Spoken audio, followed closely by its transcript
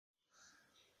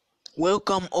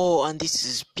Welcome all, and this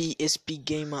is PSP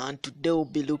Gamer, and today we'll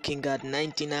be looking at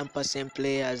 99%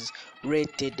 players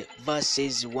rated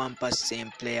versus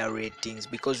 1% player ratings,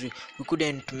 because we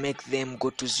couldn't make them go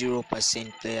to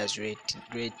 0% players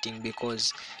rating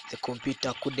because the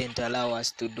computer couldn't allow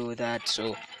us to do that.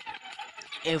 So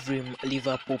every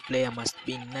Liverpool player must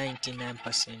be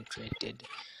 99% rated,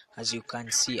 as you can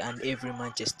see, and every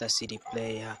Manchester City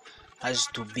player has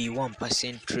to be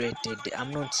 1% rated.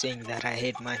 I'm not saying that I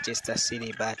hate Manchester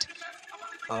City, but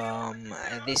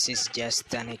this is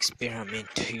just an experiment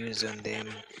to use on them.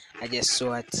 I just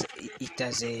saw it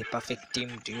as a perfect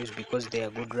team to use because they are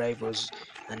good rivals,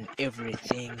 and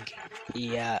everything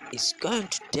here is going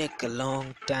to take a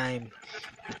long time.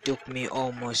 It took me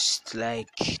almost like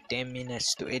 10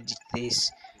 minutes to edit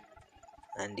this,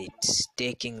 and it's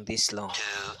taking this long. 2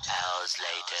 hours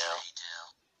later.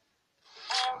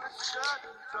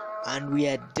 And we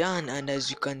are done, and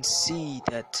as you can see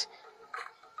that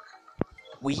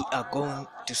we are going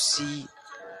to see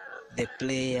the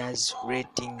players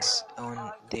ratings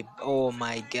on the oh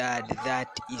my god,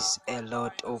 that is a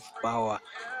lot of power.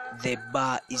 The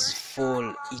bar is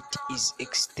full, it is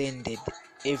extended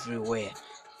everywhere.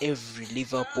 Every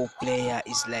Liverpool player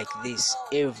is like this.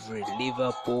 Every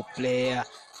Liverpool player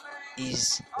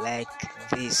is like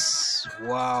this.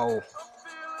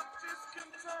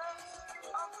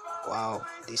 Wow,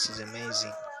 this is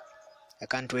amazing. I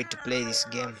can't wait to play this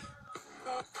game.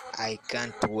 I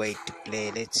can't wait to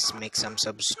play. Let's make some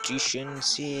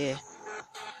substitutions here,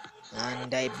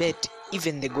 and I bet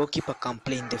even the goalkeeper can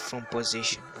play in the front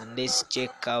position. And let's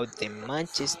check out the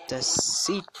Manchester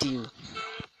City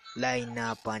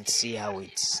lineup and see how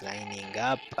it's lining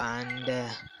up. And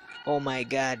oh my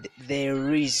god,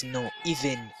 there is no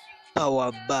even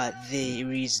power bar.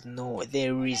 There is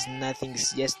nothing.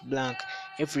 It's just blank.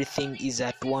 Everything is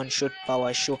at one. Shot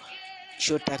power, shot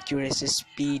accuracy,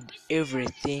 speed,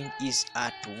 everything is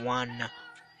at 1%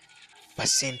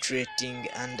 rating.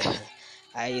 And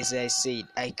as I said,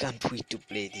 I can't wait to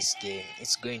play this game.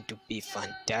 It's going to be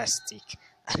fantastic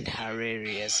and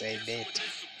hilarious, I bet.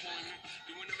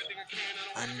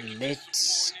 And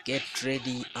let's get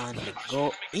ready and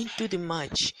go into the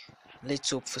match.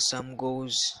 Let's hope for some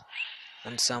goals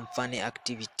and some funny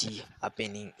activity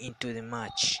happening into the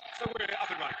match. So we're up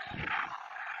and running.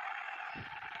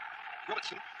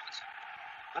 Robertson.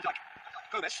 Van Dijk.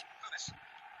 Gomez.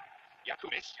 Yeah,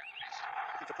 Gomez.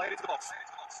 Looking to play it into the box.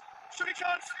 Shooting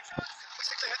chance.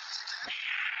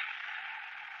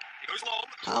 He goes long.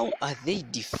 How are they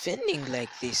defending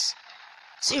like this?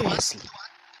 Seriously,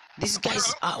 these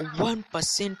guys are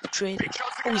 1% rated.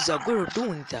 How is Aguero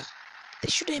doing that? They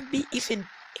shouldn't be even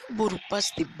able to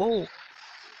pass the ball.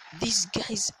 These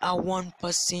guys are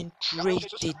 1%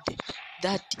 rated.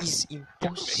 That is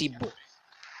impossible.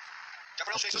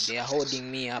 They are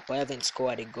holding me up. I haven't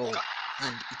scored a goal,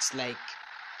 and it's like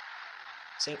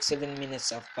 7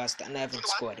 minutes have passed and I haven't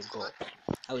scored a goal.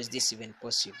 How is this even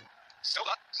possible?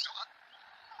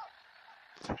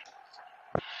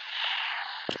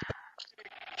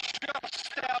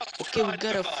 Okay, we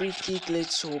got a free kick.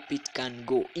 Let's hope it can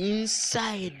go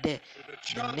inside the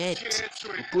net.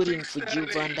 We put in for Gil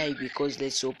Van Dijk because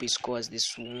let's hope he scores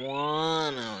this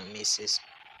one. Oh, he misses.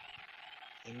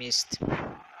 He missed.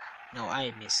 No,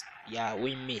 I missed. Yeah,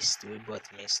 we missed. We both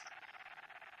missed.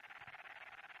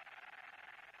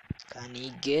 Can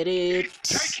he get it?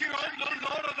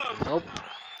 Nope.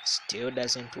 Still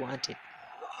doesn't want it.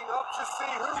 Looking up to see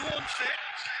who wants it.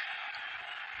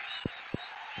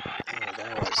 Oh,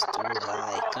 that was too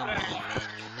high. Come on, man.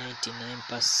 You're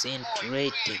 99%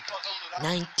 rated.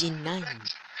 99.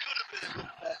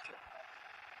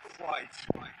 Quite.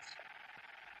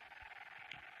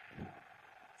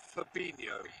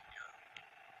 Fabinho.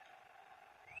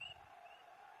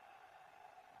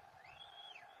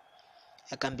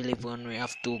 I can't believe we only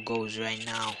have 2 goals right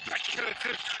now.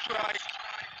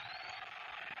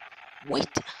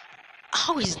 Wait,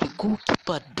 how is the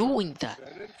goalkeeper doing that?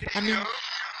 I mean,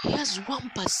 he has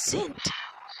 1%.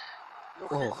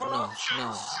 Oh,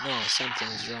 no,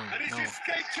 something's wrong. No.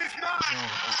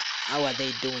 How are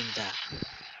they doing that?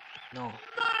 No.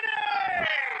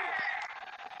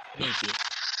 Maybe.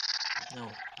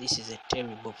 No, this is a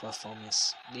terrible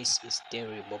performance. It's a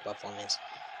terrible performance.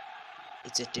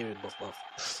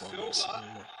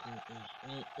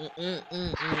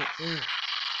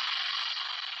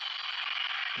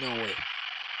 No way.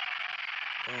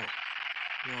 Oh,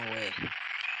 no way.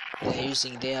 They're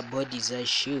using their bodies as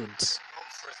shields.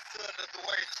 For a third of the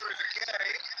way through the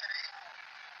game.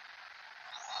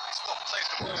 He's got place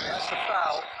to move. That's a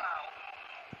foul.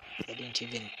 They didn't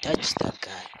even touch that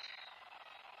guy.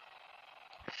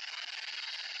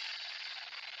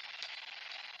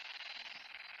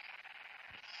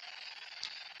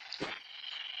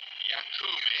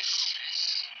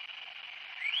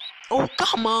 Oh,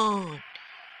 come on!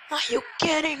 Are you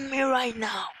kidding me right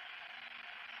now?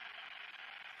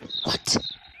 What?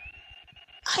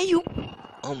 Are you?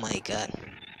 Oh my god.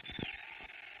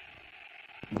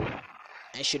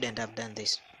 I shouldn't have done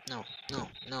this. No, no,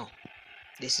 no.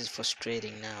 This is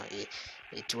frustrating now.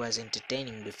 It was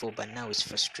entertaining before, but now it's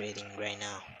frustrating right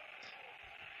now.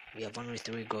 We have only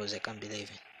 3 goals, I can't believe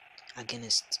it.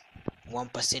 Against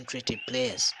 1% rated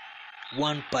players.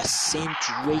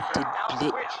 1% rated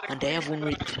play, and I have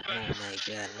only. Oh my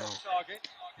god, no.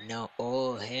 No,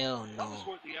 oh hell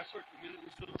no.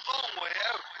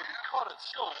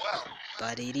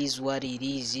 But it is what it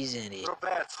is, isn't it?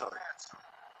 Roberto.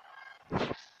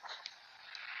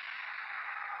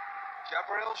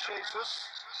 Gabriel Jesus.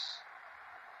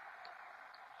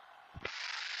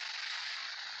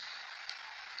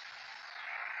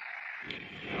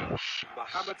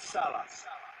 Mohamed Salah.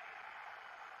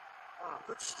 Oh,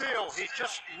 good steal, he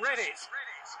just read it.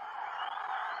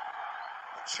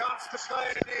 A chance to play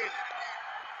it in.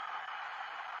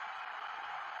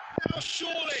 Now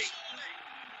surely.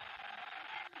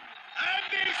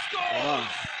 And he scores! Wow,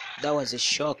 that was a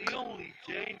shock.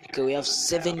 Okay, we have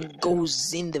 7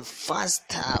 goals in the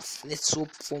first half. Let's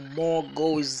hope for more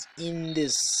goals in the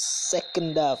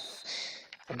second half.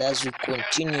 And as we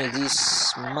continue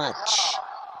this match,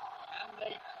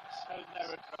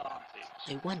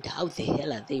 I wonder how the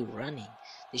hell are they running?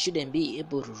 They shouldn't be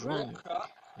able to run. I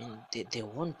mean, they're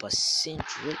 1%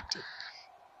 rated.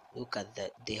 Look at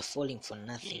that, they're falling for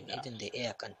nothing. Even the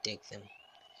air can take them.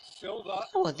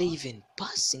 How are they even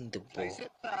passing the ball?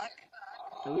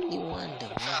 I really wonder,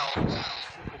 man.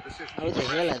 How the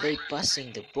hell are they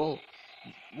passing the ball?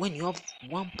 When you have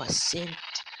 1%,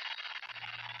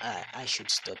 I should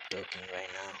stop talking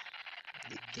right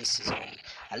now. This is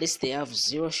at least they have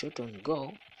 0 shot on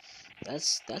goal.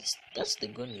 That's the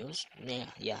good news.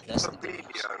 Yeah, that's the good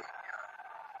news.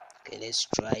 Okay, let's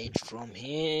try it from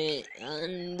here.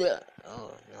 And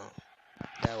oh no,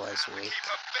 that was weak.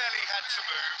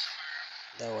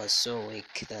 That was so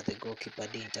weak that the goalkeeper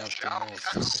didn't have to move.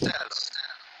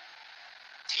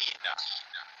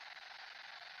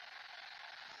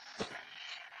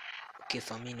 Okay,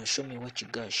 Firmino, show me what you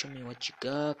got. Show me what you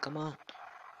got. Come on.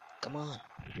 Come on.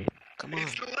 Come on.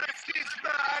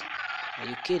 Are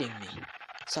you kidding me?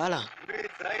 Salah,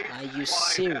 are you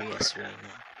serious right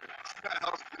now?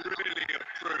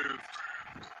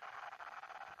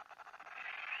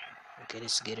 Okay,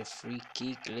 let's get a free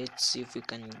kick. Let's see if we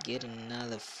can get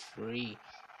another free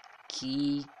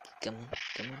kick. Come on,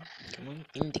 come on, come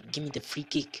on. Give me the free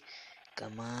kick.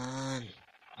 Come on.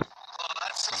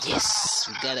 Yes,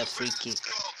 we got a free kick.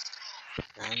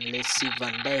 And let's see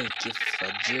Van Dijk, if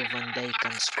Joe Van Dijk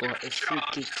can score a free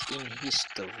kick in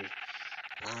history.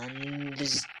 And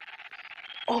this,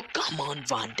 oh come on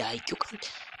Van Dijk, you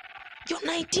can't. You're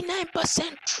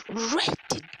 99%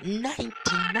 rated.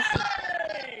 99.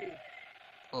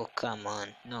 Oh come on,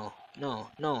 no,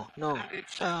 no, no, no,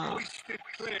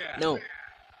 no,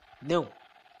 no.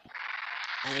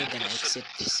 I ain't gonna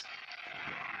accept this.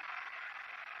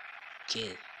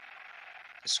 Okay,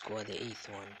 score the 8th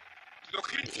one.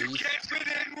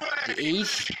 The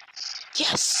 8th.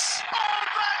 Yes.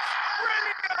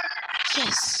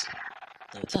 Yes.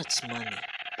 Now that's money.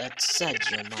 That's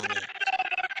Sadio Mane.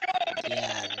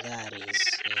 Yeah, that is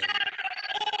him.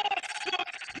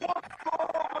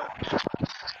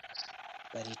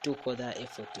 But he took all that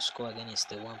effort to score against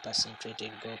the 1%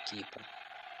 rated goalkeeper.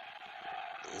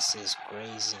 This is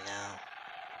crazy now.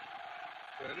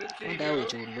 I wonder how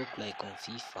it would look like on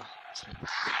FIFA.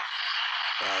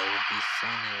 Yeah, it would be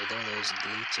funny with all those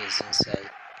glitches inside.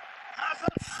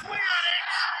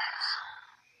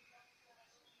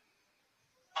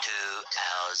 2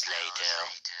 hours later.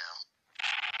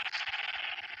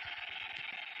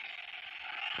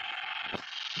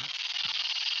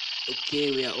 Okay,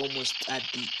 we are almost at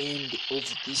the end of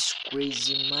this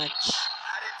crazy match,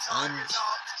 and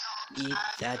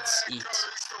that's it.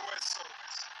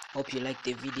 Hope you liked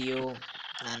the video,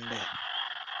 and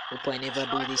hope I never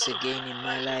do this again in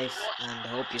my life, and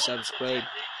hope you subscribe,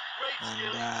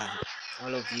 and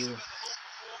all of you,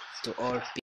 to all people.